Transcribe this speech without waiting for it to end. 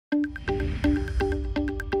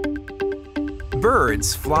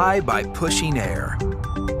Birds fly by pushing air.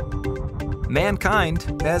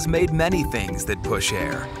 Mankind has made many things that push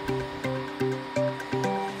air.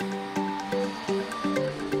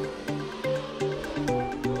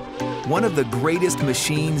 One of the greatest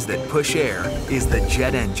machines that push air is the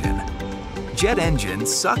jet engine. Jet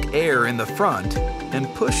engines suck air in the front and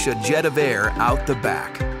push a jet of air out the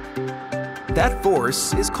back. That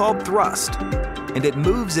force is called thrust, and it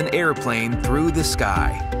moves an airplane through the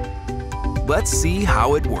sky. Let's see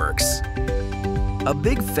how it works. A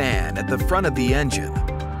big fan at the front of the engine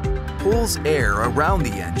pulls air around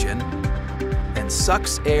the engine and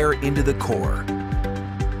sucks air into the core.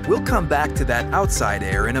 We'll come back to that outside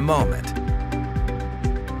air in a moment.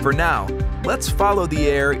 For now, let's follow the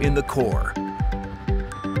air in the core.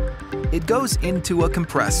 It goes into a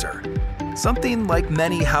compressor, something like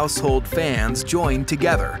many household fans joined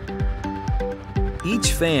together.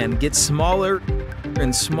 Each fan gets smaller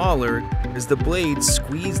and smaller as the blades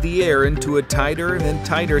squeeze the air into a tighter and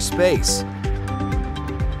tighter space,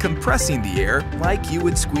 compressing the air like you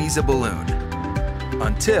would squeeze a balloon,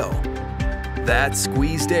 until that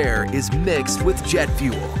squeezed air is mixed with jet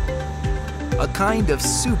fuel, a kind of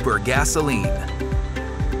super gasoline.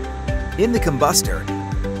 In the combustor,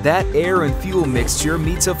 that air and fuel mixture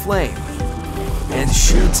meets a flame and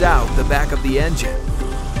shoots out the back of the engine.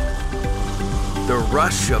 The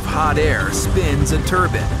rush of hot air spins a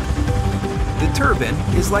turbine. The turbine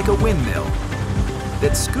is like a windmill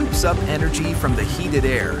that scoops up energy from the heated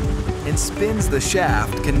air and spins the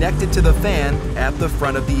shaft connected to the fan at the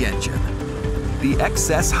front of the engine. The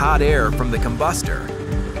excess hot air from the combustor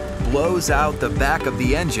blows out the back of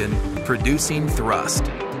the engine, producing thrust.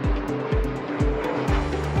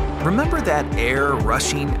 Remember that air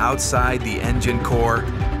rushing outside the engine core?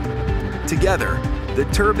 Together, the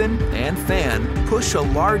turbine and fan push a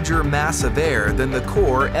larger mass of air than the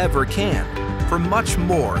core ever can for much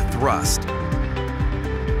more thrust.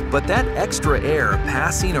 But that extra air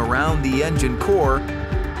passing around the engine core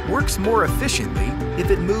works more efficiently if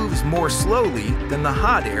it moves more slowly than the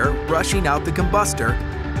hot air rushing out the combustor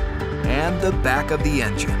and the back of the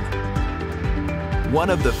engine. One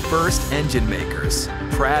of the first engine makers,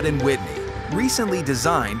 Pratt Whitney, recently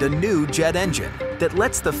designed a new jet engine that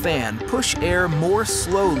lets the fan push air more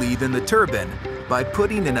slowly than the turbine by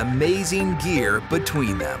putting an amazing gear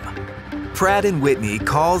between them. Pratt Whitney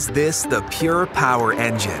calls this the pure power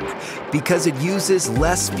engine because it uses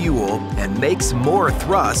less fuel and makes more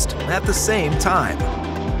thrust at the same time.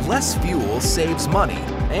 Less fuel saves money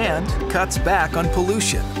and cuts back on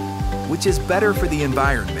pollution, which is better for the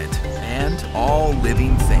environment and all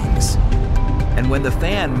living things. And when the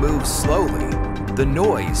fan moves slowly, the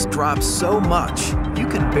noise drops so much you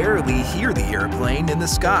can barely hear the airplane in the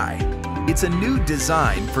sky. It's a new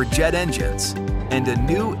design for jet engines and a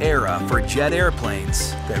new era for jet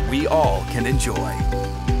airplanes that we all can enjoy.